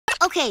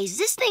Okay, is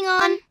this thing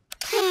on?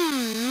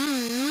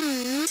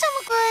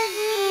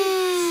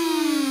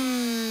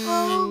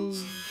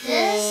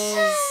 This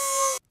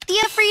is...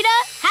 Tia Frida,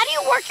 how do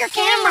you work your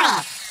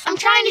camera? I'm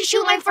trying to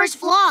shoot my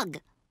first vlog.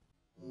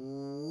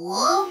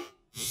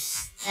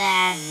 Whoops,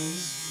 that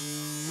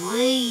is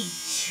way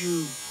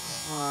too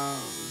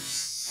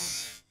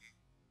close.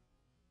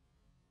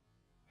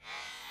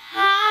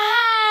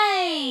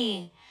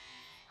 Hi,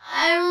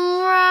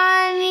 I'm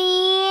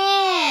Ronnie,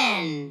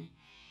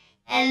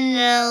 and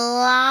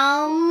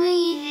allow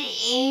me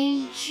to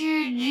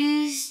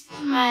introduce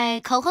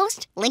my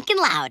co-host, Lincoln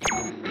Loud.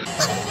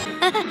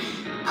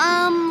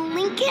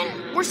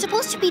 Lincoln, we're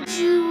supposed to be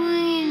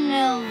doing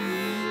a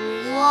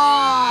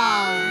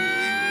vlog,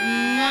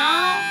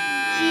 not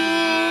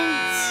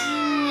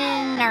dancing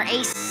in our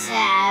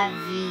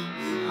Ace-savvy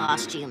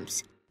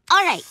costumes.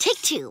 All right,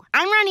 take two.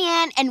 I'm Ronnie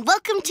Ann, and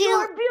welcome to...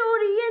 Your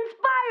beauty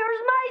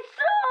inspires my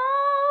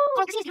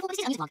soul! Okay, this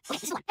is one. Okay,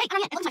 this is one. Hey,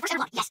 I'm Ronnie Ann, welcome to my first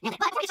ever vlog. Yes, nailed it.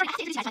 But before we get started, I have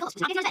to introduce you guys to my co-host,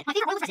 who's not dancing on my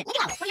favorite roller president,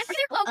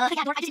 Lincoln Loud. Hey,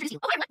 I just introduced you.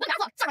 Oh,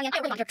 wait, sorry, I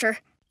really picture.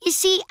 You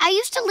see, I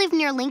used to live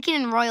near Lincoln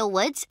in Royal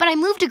Woods, but I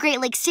moved to Great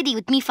Lake City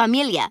with mi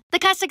familia, the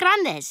Casa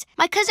Grandes.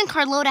 My cousin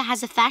Carlota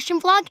has a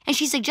fashion vlog, and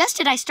she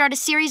suggested I start a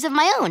series of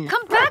my own.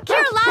 Come back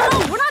here, Lado!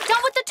 We're not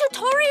done with the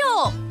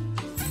tutorial!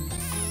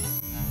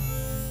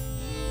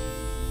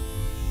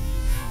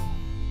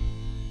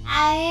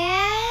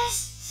 I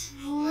asked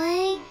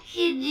Lincoln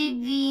to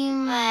be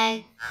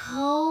my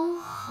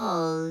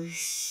co-host,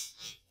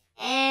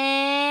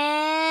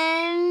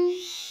 and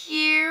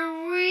here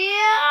we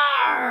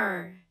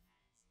are.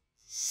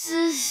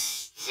 So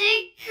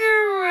stick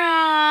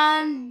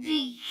around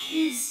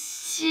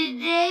because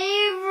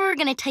today we're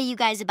gonna tell you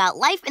guys about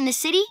life in the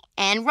city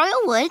and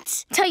Royal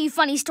Woods. Tell you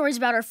funny stories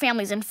about our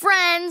families and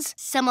friends.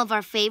 Some of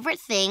our favorite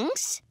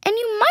things. And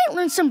you might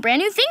learn some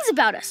brand new things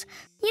about us.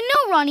 You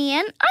know, Ronnie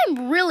Ann,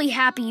 I'm really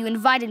happy you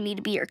invited me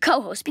to be your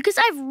co-host because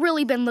I've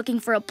really been looking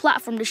for a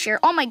platform to share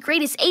all my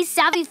greatest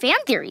Ace-savvy fan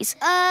theories.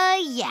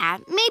 Yeah,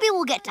 maybe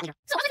we'll get to it.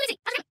 So what's it?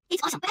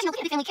 It's awesome, but as you know,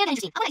 the family Canada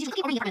interesting. I want to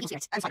actually cooking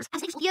spirits. I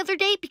was the other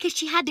day because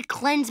she had to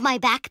cleanse my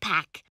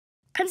backpack.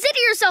 Consider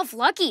yourself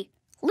lucky.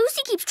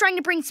 Lucy keeps trying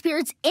to bring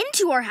spirits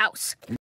into our house.